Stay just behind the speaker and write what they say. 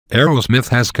Aerosmith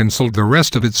has cancelled the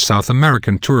rest of its South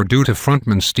American tour due to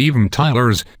frontman Steven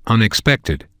Tyler's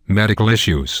unexpected medical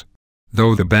issues.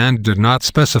 Though the band did not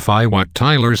specify what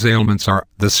Tyler's ailments are,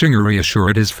 the singer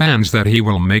reassured his fans that he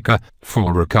will make a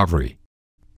full recovery.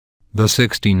 The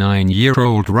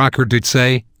 69-year-old rocker did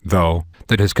say, though,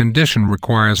 that his condition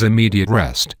requires immediate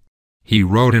rest. He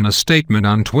wrote in a statement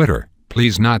on Twitter,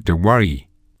 "Please not to worry.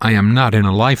 I am not in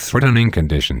a life-threatening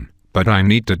condition, but I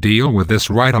need to deal with this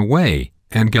right away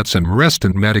and get some rest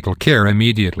and medical care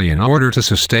immediately in order to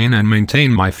sustain and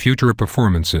maintain my future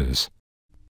performances."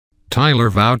 Tyler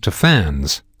vowed to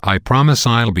fans, "I promise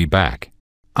I'll be back.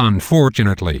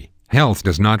 Unfortunately, health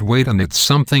does not wait, and it's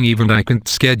something even I can't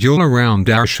schedule around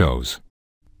our shows."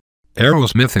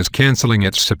 Aerosmith is cancelling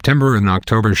its September and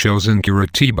October shows in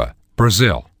Curitiba,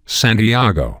 Brazil,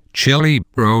 Santiago, Chile,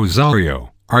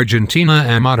 Rosario, Argentina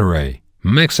and Monterrey,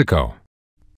 Mexico.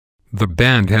 The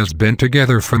band has been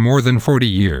together for more than 40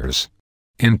 years.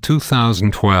 In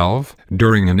 2012,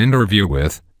 during an interview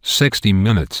with 60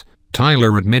 Minutes,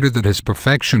 Tyler admitted that his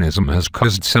perfectionism has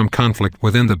caused some conflict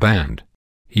within the band.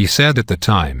 He said at the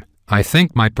time, "I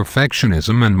think my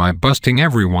perfectionism and my busting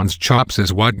everyone's chops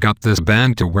is what got this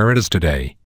band to where it is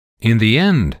today. In the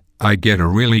end, I get a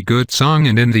really good song,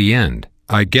 and in the end,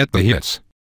 I get the hits.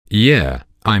 Yeah,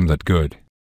 I'm that good."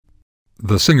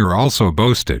 The singer also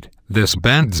boasted, "This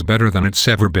band's better than it's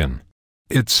ever been.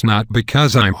 It's not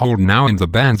because I'm old now and the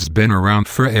band's been around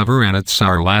forever and it's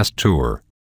our last tour.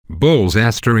 Bulls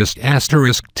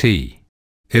 ***T.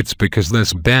 It's because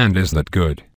this band is that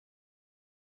good."